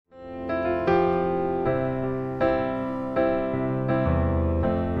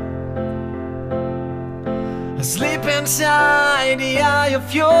Asleep inside the eye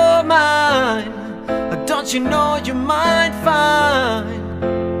of your mind. Don't you know you might find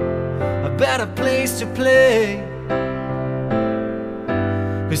a better place to play?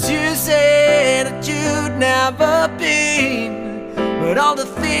 'Cause you said that you'd never been, but all the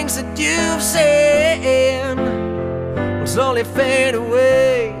things that you've said will slowly fade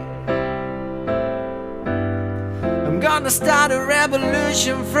away. I'm gonna start a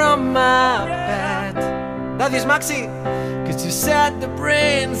revolution from my bed. Gracias, Maxi. 'Cause you said the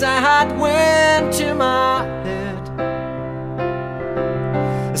brains I had went to my head.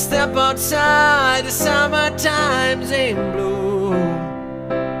 Step outside, the summer time's in bloom.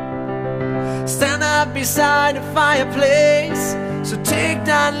 Stand up beside the fireplace, so take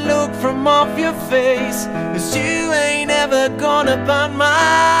that look from off your face. 'Cause you ain't ever gonna burn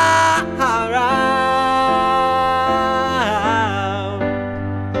my heart out.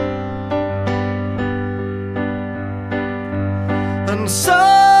 And so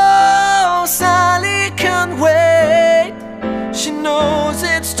Sally can't wait. She knows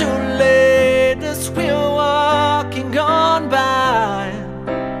it's too late as we're walking on by.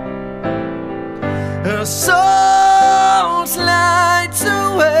 Her soul slides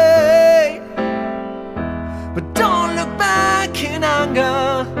away, but don't look back in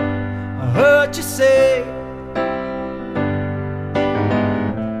anger. I heard you say,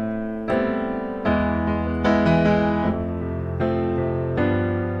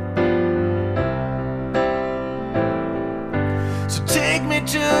 so take me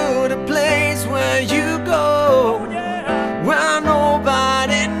to the place where you go, where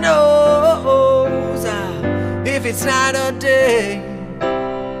nobody knows if it's night or day.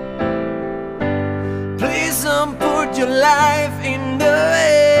 Please don't put your life in the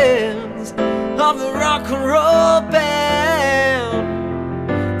hands of the rock and roll band.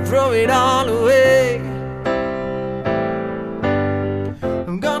 Throw it all away.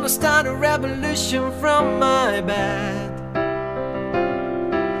 I'm gonna start a revolution from my bed.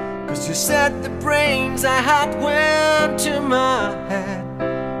 'Cause you said the brains I had went to my head.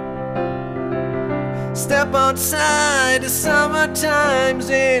 Step outside, the summertime's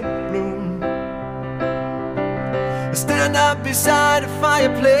in bloom. Stand up beside a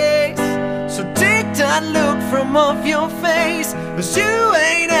fireplace, so take that look from off your face. 'Cause you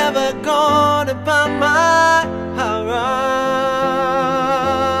ain't ever gonna burn my heart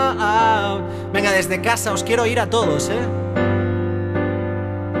out. Venga, desde casa os quiero ir a todos,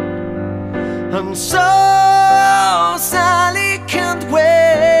 And so Sally can't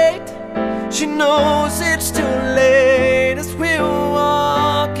wait. She knows it's too late as we're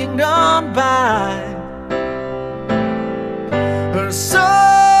walking on by. Her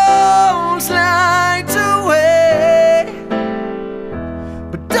soul slides away,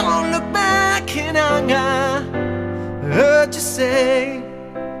 but don't look back in anger. I heard you say,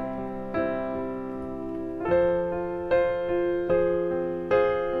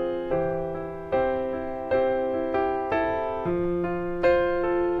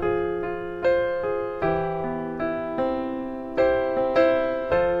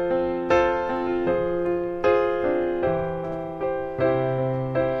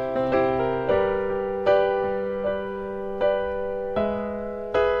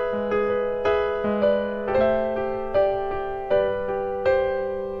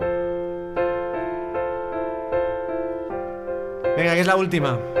 venga, que es la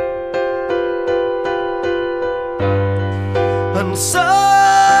última. And so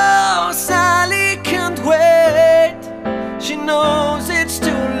Sally can't wait. She knows it's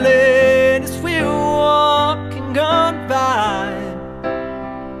too late as we're walking on by.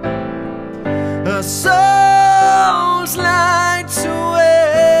 Her soul slides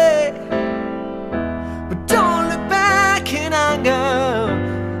away, but don't look back in anger.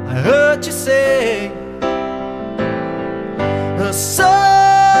 I heard you say, so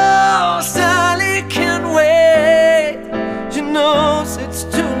Sally can't wait. She knows it's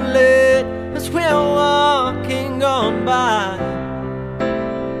too late as we're walking on by.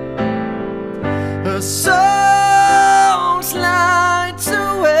 Her soul slides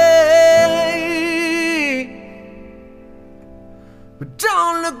away, but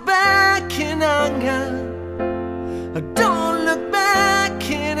don't look back in anger. Don't look back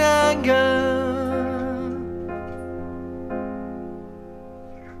in anger.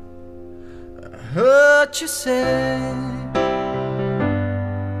 Heard you say,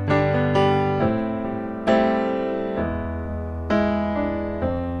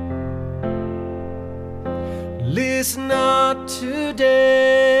 listen not today.